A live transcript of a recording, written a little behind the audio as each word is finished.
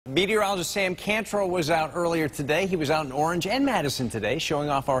Meteorologist Sam Kantrow was out earlier today. He was out in Orange and Madison today, showing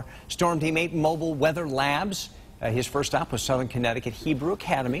off our Storm Team 8 mobile weather labs. His first stop was Southern Connecticut Hebrew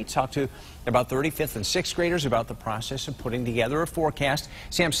Academy. Talked to about 35th and 6th graders about the process of putting together a forecast.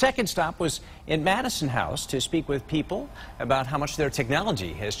 Sam's second stop was in Madison House to speak with people about how much their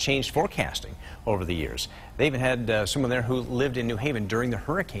technology has changed forecasting over the years. They even had someone there who lived in New Haven during the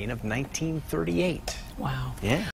hurricane of 1938. Wow. Yeah.